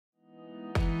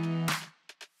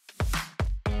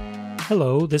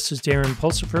Hello, this is Darren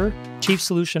Pulsifer, Chief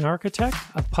Solution Architect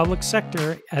of Public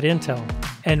Sector at Intel,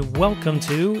 and welcome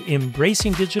to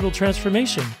Embracing Digital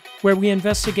Transformation, where we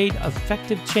investigate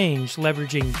effective change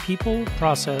leveraging people,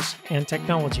 process, and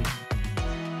technology.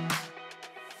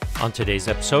 On today's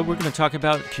episode, we're going to talk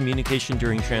about communication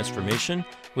during transformation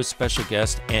with special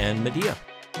guest Ann Madea.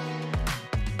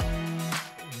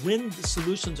 When the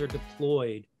solutions are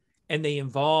deployed and they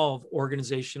involve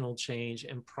organizational change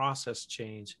and process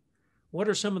change, what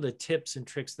are some of the tips and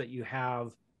tricks that you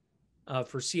have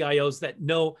for CIOs that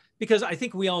know? Because I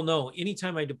think we all know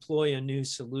anytime I deploy a new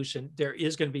solution, there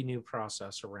is going to be new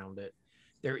process around it.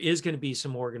 There is going to be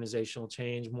some organizational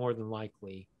change, more than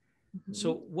likely. Mm-hmm.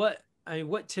 So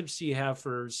what tips do you have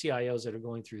for CIOs that are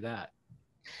going through that?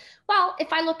 Well,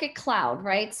 if I look at cloud,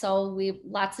 right? So we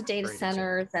lots of data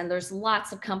centers, and there's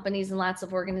lots of companies and lots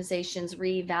of organizations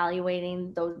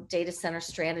reevaluating those data center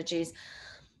strategies.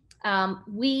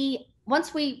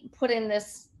 Once we put in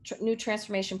this new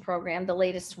transformation program, the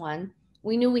latest one,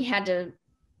 we knew we had to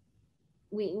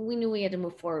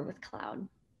move forward with cloud,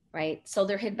 right? So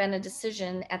there had been a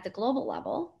decision at the global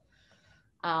level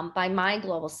by my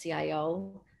global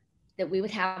CIO that we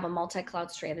would have a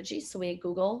multi-cloud strategy. So we had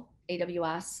Google,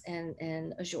 AWS,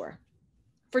 and Azure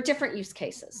for different use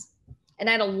cases. And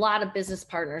I had a lot of business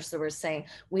partners that were saying,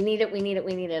 we need it, we need it,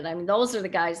 we need it. I mean, those are the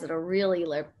guys that are really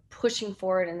like pushing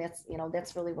forward, and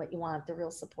that's really what you want, the real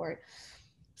support.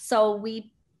 So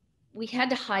we had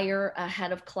to hire a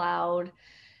head of cloud.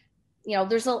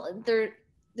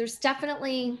 There's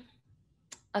definitely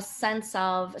a sense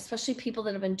of, especially people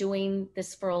that have been doing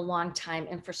this for a long time,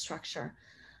 infrastructure,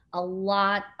 a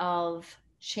lot of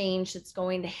change that's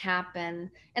going to happen,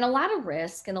 and a lot of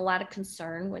risk and a lot of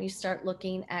concern when you start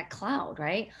looking at cloud,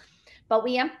 right? But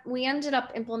we ended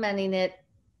up implementing it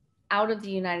out of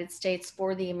the United States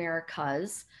for the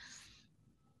Americas.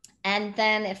 And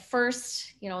then at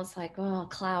first, it's like, oh,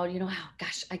 cloud, oh,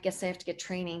 gosh, I guess I have to get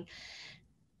training.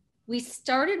 We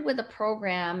started with a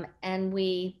program, and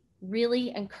we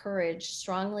really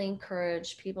strongly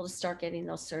encourage people to start getting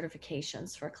those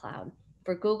certifications for cloud.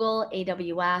 For Google,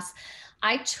 AWS,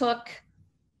 I took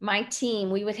my team,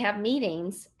 we would have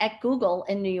meetings at Google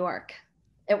in New York,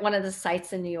 at one of the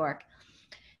sites in New York.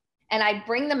 And I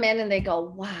bring them in and they go,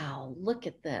 wow, look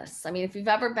at this. I mean, if you've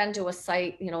ever been to a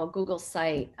site, a Google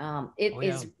site,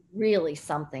 is really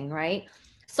something, right?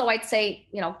 So I'd say,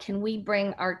 can we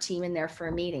bring our team in there for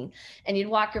a meeting? And you'd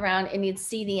walk around and you'd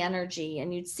see the energy,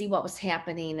 and you'd see what was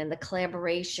happening and the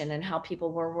collaboration and how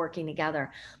people were working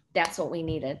together. That's what we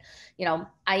needed.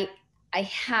 I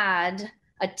had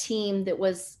a team that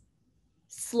was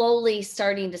slowly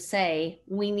starting to say,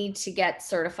 we need to get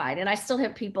certified. And I still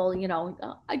have people,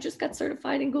 I just got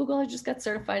certified in Google, I just got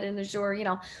certified in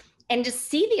Azure, and to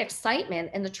see the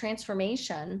excitement and the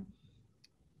transformation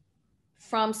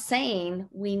from saying,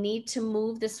 we need to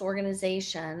move this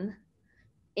organization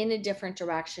in a different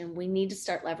direction. We need to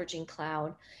start leveraging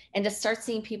cloud, and to start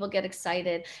seeing people get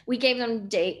excited. We gave them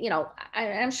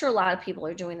I'm sure a lot of people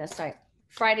are doing this, right?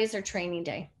 Fridays are training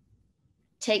day.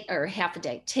 Or half a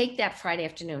day, take that Friday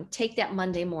afternoon, take that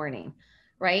Monday morning,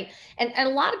 right? And a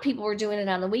lot of people were doing it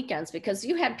on the weekends, because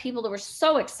you had people that were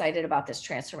so excited about this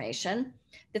transformation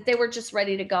that they were just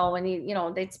ready to go.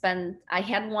 And, I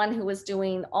had one who was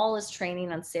doing all his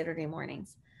training on Saturday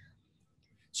mornings.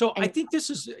 So I think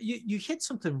this is, you hit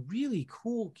something really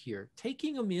cool here,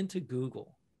 taking them into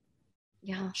Google.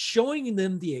 Yeah. Showing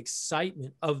them the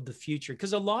excitement of the future.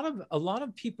 Because a lot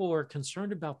of people are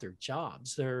concerned about their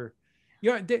jobs. They're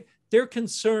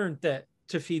concerned that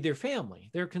to feed their family.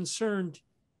 They're concerned,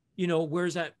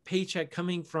 where's that paycheck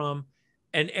coming from?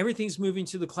 And everything's moving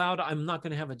to the cloud. I'm not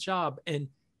going to have a job. And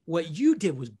what you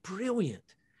did was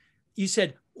brilliant. You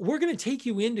said, we're going to take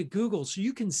you into Google so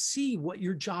you can see what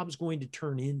your job's going to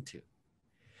turn into.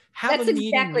 That's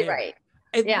exactly right.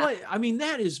 And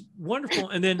that is wonderful.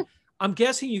 And then I'm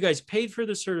guessing you guys paid for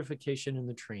the certification and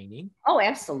the training. Oh,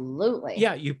 absolutely.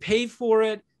 Yeah, you paid for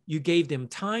it. You gave them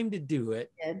time to do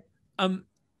it.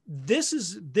 This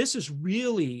is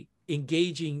really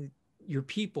engaging your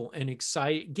people and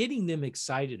getting them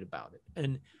excited about it.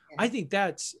 And I think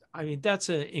that's an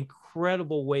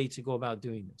incredible way to go about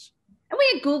doing this. And we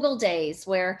had Google days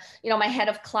where, my head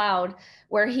of cloud,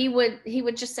 where he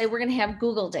would just say, we're going to have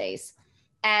Google days.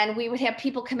 And we would have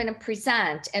people come in and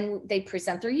present, and they'd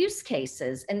present their use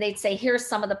cases, and they'd say, here's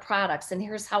some of the products, and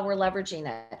here's how we're leveraging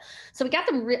it. So we got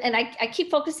them, and I keep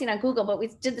focusing on Google, but we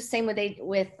did the same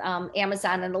with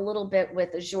Amazon, and a little bit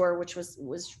with Azure, which was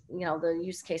the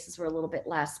use cases were a little bit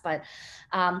less, but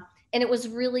and it was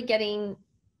really getting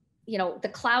the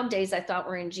cloud days I thought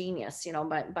were ingenious,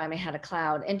 by my head of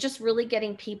cloud, and just really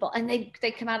getting people, and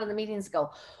they come out of the meetings and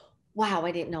go, wow,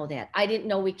 I didn't know that. I didn't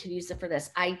know we could use it for this.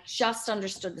 I just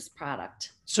understood this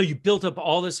product. So you built up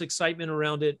all this excitement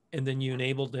around it, and then you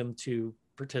enabled them to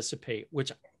participate,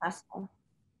 which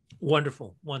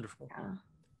wonderful. Yeah.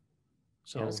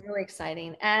 So it was really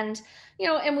exciting. And,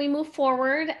 and we move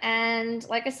forward. And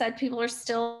like I said, people are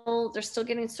they're still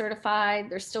getting certified.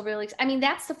 They're still really,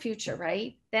 that's the future,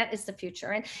 right? That is the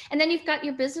future. And then you've got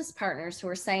your business partners who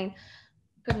are saying,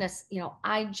 goodness,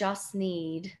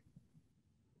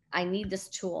 I need this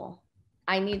tool.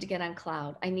 I need to get on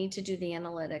cloud. I need to do the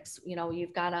analytics.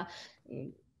 You've got to,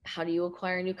 how do you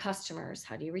acquire new customers?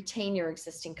 How do you retain your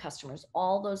existing customers?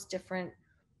 All those different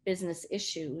business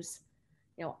issues,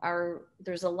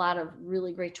 there's a lot of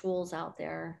really great tools out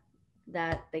there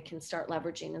that they can start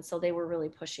leveraging. And so they were really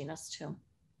pushing us to. All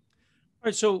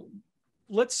right. So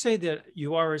let's say that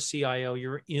you are a CIO,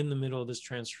 you're in the middle of this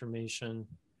transformation.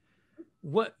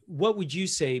 What would you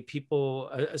say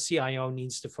a CIO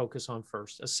needs to focus on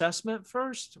first? Assessment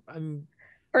first?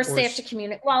 First, they have to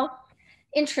communicate. Well,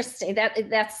 interesting.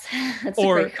 That's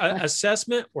or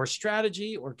assessment or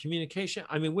strategy or communication.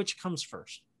 Which comes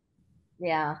first?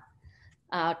 Yeah.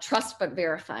 Trust but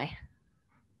verify.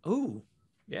 Oh,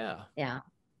 yeah. Yeah.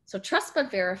 So trust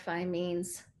but verify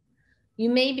means you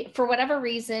may be, for whatever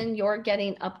reason, you're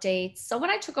getting updates. So when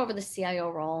I took over the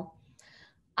CIO role,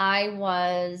 I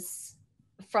was,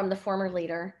 from the former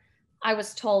leader, I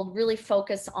was told really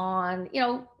focus on,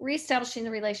 reestablishing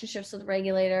the relationships with the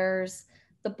regulators,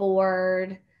 the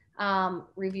board,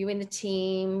 reviewing the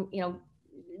team,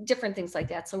 different things like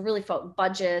that. So really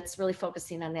budgets, really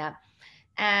focusing on that.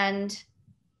 And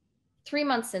 3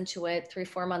 months into it,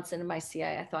 4 months into my CI,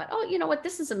 I thought, oh, you know what?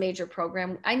 This is a major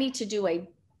program. I need to do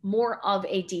more of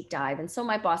a deep dive. And so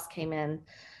my boss came in,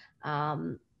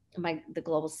 the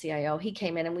global CIO, he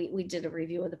came in and we did a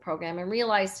review of the program and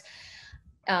realized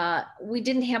we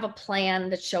didn't have a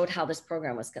plan that showed how this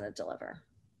program was going to deliver.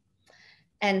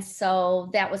 And so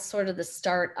that was sort of the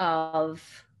start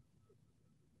of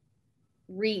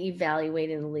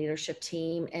reevaluating the leadership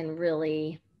team and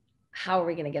really, how are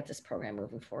we going to get this program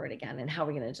moving forward again? And how are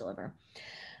we going to deliver?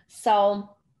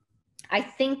 So I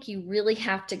think you really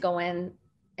have to go in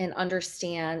and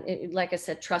understand, like I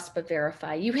said, trust but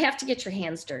verify. You have to get your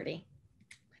hands dirty.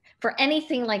 For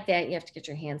anything like that, you have to get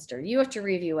your hands dirty. You have to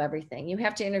review everything. You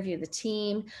have to interview the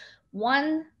team.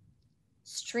 One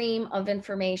stream of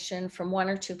information from one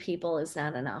or two people is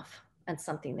not enough on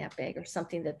something that big or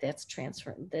something that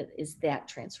is that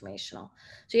transformational.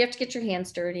 So you have to get your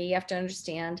hands dirty. You have to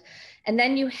understand, and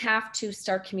then you have to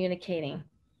start communicating,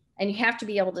 and you have to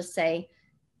be able to say,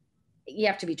 you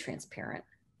have to be transparent.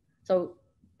 So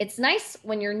it's nice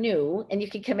when you're new and you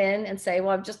can come in and say,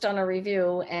 well, I've just done a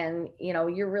review and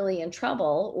you're really in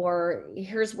trouble, or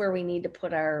here's where we need to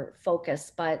put our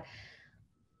focus. But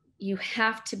you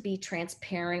have to be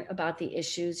transparent about the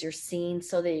issues you're seeing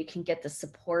so that you can get the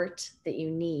support that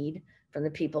you need from the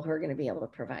people who are going to be able to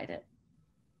provide it.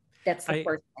 That's the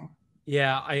first thing.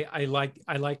 Yeah, I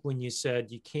like when you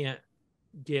said you can't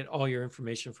get all your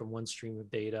information from one stream of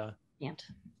data. Can't.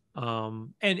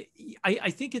 And I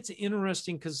think it's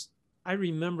interesting because I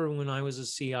remember when I was a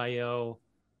CIO,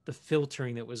 the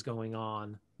filtering that was going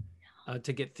on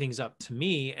to get things up to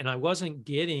me, and I wasn't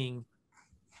getting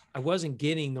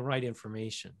the right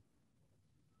information.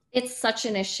 It's such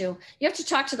an issue. You have to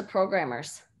talk to the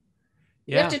programmers.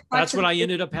 Yeah, that's what I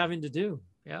ended up having to do.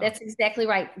 Yeah, that's exactly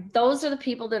right. Those are the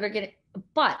people that are getting,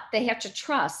 but they have to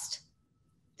trust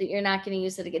that you're not going to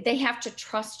use it again. They have to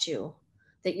trust you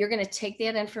that you're going to take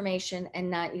that information and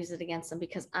not use it against them.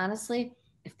 Because honestly,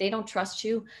 if they don't trust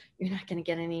you, you're not going to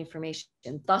get any information.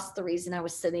 Thus the reason I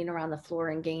was sitting around the floor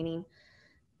and gaining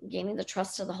the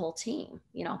trust of the whole team,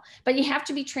 but you have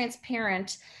to be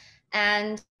transparent.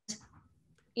 And,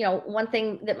 one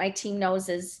thing that my team knows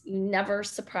is you never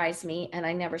surprise me and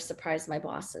I never surprise my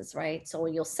bosses, right? So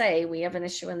you'll say, we have an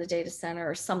issue in the data center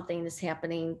or something is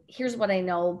happening. Here's what I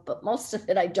know, but most of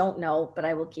it I don't know, but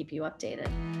I will keep you updated.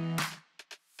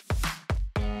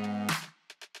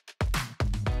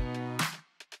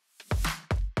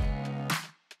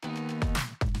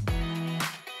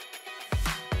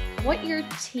 What your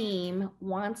team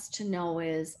wants to know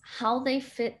is how they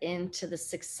fit into the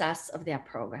success of that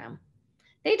program.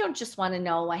 They don't just want to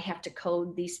know I have to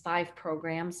code these 5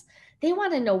 programs. They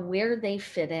want to know where they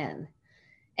fit in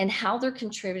and how they're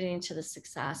contributing to the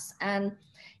success. And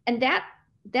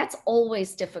that's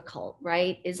always difficult,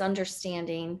 right? Is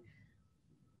understanding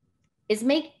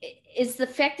is the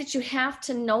fact that you have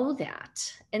to know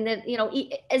that. And that,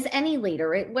 as any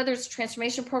leader, whether it's a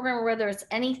transformation program or whether it's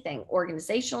anything,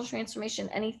 organizational transformation,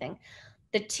 anything,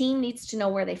 the team needs to know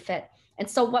where they fit. And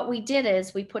so what we did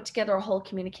is we put together a whole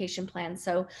communication plan.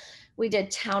 So we did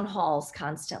town halls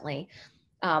constantly.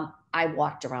 I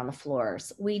walked around the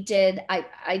floors. I did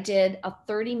a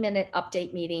 30-minute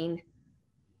update meeting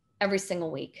every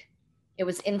single week. It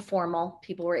was informal.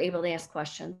 People were able to ask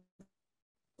questions,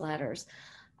 letters.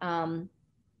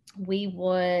 We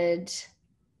would,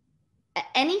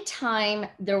 anytime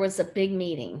there was a big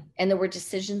meeting and there were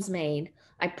decisions made,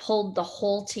 I pulled the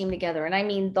whole team together. And I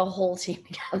mean the whole team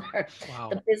together, wow.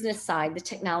 The business side, the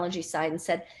technology side, and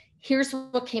said, here's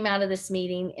what came out of this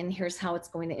meeting and here's how it's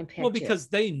going to impact you. Well, because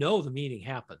they know the meeting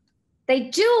happened. They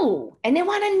do. And they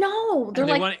want to know.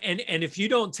 And if you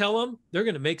don't tell them, they're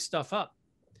going to make stuff up.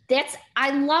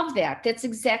 I love that. That's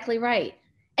exactly right.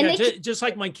 And just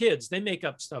like my kids, they make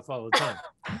up stuff all the time.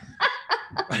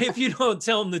 Right? If you don't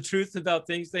tell them the truth about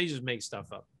things, they just make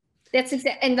stuff up. That's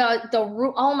exactly. And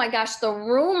oh my gosh, the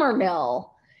rumor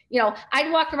mill.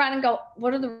 I'd walk around and go,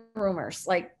 what are the rumors?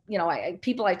 Like,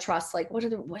 people I trust, like, what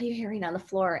are you hearing on the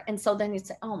floor? And so then you'd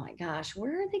say, oh my gosh,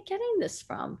 where are they getting this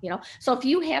from? So if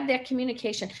you have that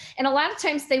communication, and a lot of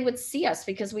times they would see us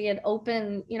because we had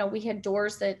open, we had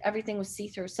doors that everything was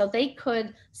see-through. So they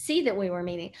could see that we were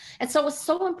meeting. And so it was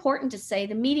so important to say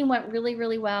the meeting went really,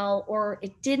 really well, or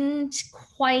it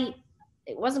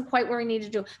wasn't quite where we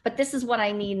needed to do, but this is what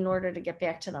I need in order to get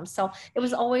back to them. So it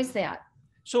was always that.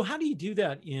 So how do you do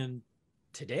that in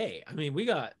today? I mean, we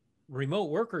got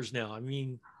remote workers now. I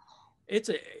mean,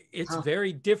 it's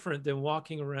very different than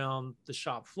walking around the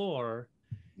shop floor.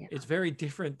 Yeah. It's very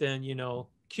different than,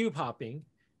 cube hopping.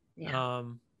 Yeah.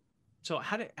 So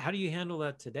how do you handle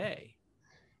that today?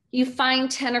 You find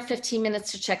 10 or 15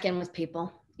 minutes to check in with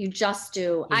people. You just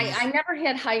do. I never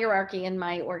had hierarchy in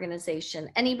my organization.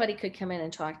 Anybody could come in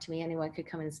and talk to me. Anyone could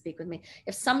come in and speak with me.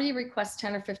 If somebody requests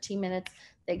 10 or 15 minutes,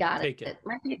 they got it. It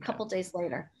might be a couple days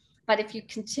later. But if you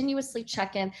continuously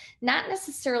check in, not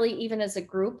necessarily even as a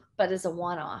group, but as a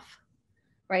one-off,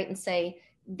 right? And say,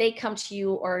 they come to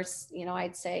you, or,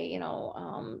 I'd say,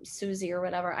 Susie or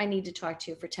whatever, I need to talk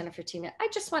to you for 10 or 15 minutes. I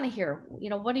just want to hear,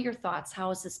 what are your thoughts? How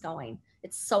is this going?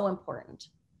 It's so important.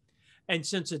 And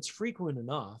since it's frequent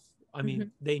enough, I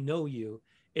mean, they know you.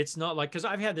 It's not like, because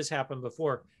I've had this happen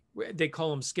before. They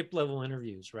call them skip level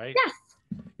interviews, right? Yes.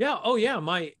 Yeah. Oh, yeah.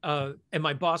 And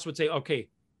my boss would say, okay,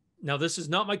 now this is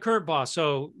not my current boss.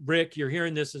 So Rick, you're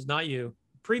hearing this is not you.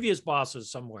 Previous bosses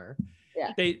somewhere.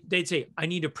 Yeah. They'd say, I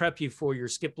need to prep you for your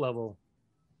skip level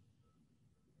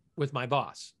with my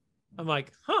boss. I'm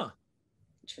like, huh.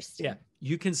 Interesting. Yeah.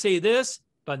 You can say this,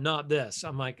 but not this.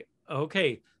 I'm like,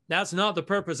 okay. That's not the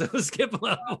purpose of a skip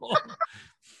level.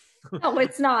 No,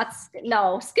 it's not.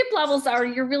 No, skip levels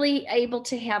you're really able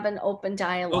to have an open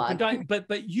dialogue.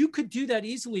 But you could do that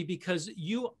easily because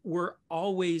you were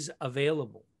always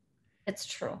available. It's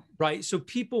true. Right. So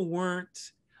people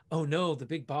weren't, oh no, the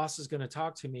big boss is going to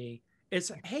talk to me. It's,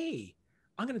 hey,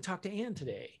 I'm going to talk to Ann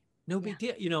today. No big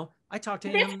deal. I talked to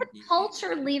Ann. That's the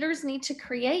culture leaders need to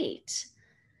create.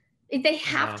 They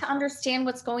have to understand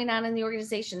what's going on in the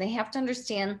organization. They have to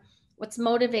understand what's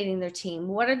motivating their team.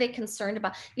 What are they concerned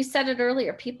about? You said it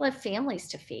earlier, people have families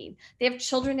to feed. They have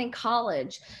children in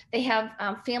college. They have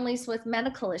families with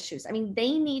medical issues. I mean,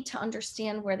 they need to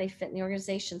understand where they fit in the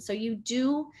organization. So you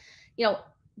do,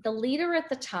 the leader at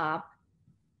the top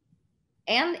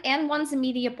and one's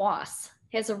immediate boss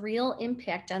has a real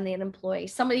impact on that employee.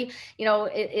 Somebody,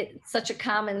 it's such a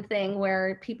common thing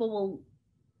where people will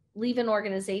leave an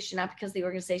organization, not because of the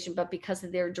organization, but because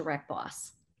of their direct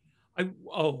boss.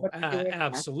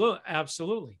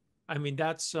 Absolutely. I mean,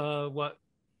 that's what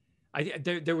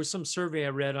there was some survey I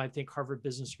read, I think Harvard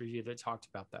Business Review, that talked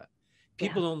about that.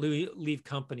 People don't leave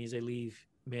companies, they leave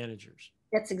managers.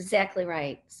 That's exactly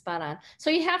right. Spot on. So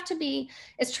you have to be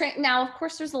now, of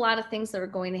course, there's a lot of things that are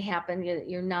going to happen.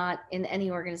 You're not in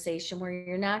any organization where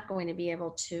you're not going to be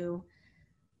able to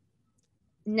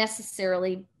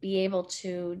necessarily be able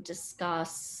to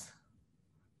discuss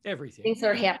everything, things that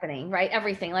are happening, right?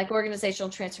 Everything, like organizational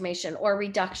transformation or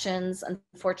reductions,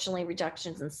 unfortunately,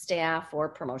 reductions in staff or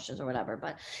promotions or whatever.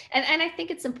 But, and I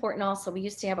think it's important also, we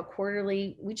used to have a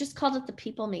quarterly, we just called it the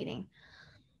people meeting.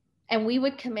 And we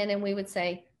would come in and we would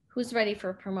say, who's ready for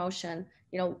a promotion?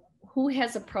 Who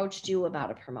has approached you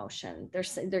about a promotion? They're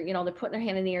putting their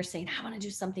hand in the air saying, I want to do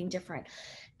something different.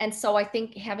 And so I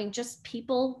think having just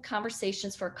people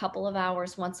conversations for a couple of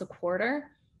hours once a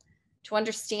quarter to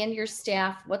understand your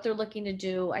staff, what they're looking to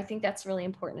do, I think that's really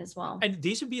important as well. And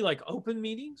these would be like open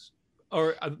meetings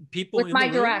or people with my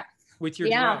directs. With your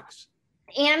directs?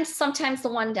 And sometimes the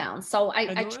one down. So I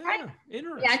try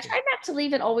not to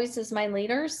leave it always as my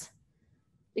leaders,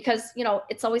 because, you know,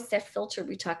 it's always that filter.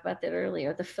 We talked about that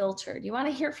earlier, the filter. You want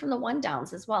to hear from the one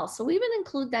downs as well. So we would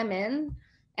include them in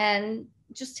and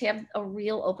just have a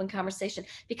real open conversation,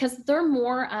 because they're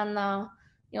more on the,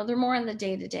 you know, they're more on the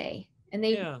day to day, and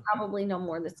they probably know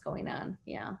more that's going on.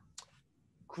 Yeah.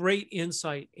 Great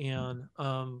insight, Ann.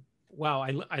 Wow.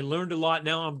 I learned a lot.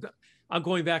 Now I'm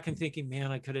going back and thinking,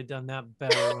 man, I could have done that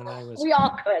better when I was we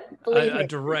all could, believe a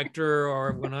director,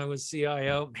 or when I was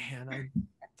CIO. Man, I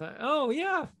thought, oh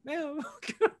yeah, man.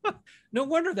 No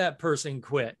wonder that person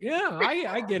quit. Yeah,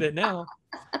 I get it now.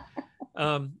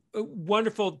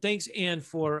 Wonderful. Thanks, Ann,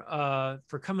 for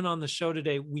coming on the show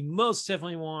today. We most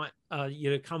definitely want you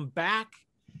to come back.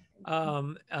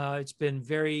 It's been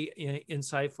very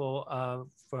insightful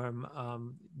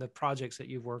from the projects that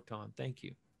you've worked on. Thank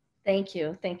you. Thank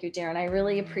you. Thank you, Darren. I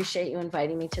really appreciate you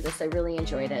inviting me to this. I really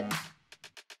enjoyed it.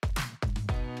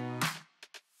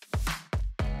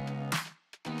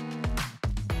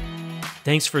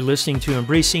 Thanks for listening to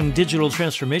Embracing Digital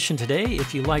Transformation today.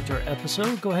 If you liked our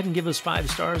episode, go ahead and give us 5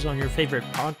 stars on your favorite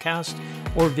podcast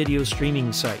or video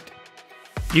streaming site.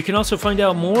 You can also find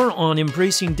out more on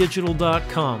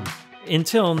embracingdigital.com.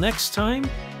 Until next time,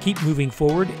 keep moving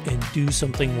forward and do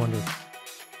something wonderful.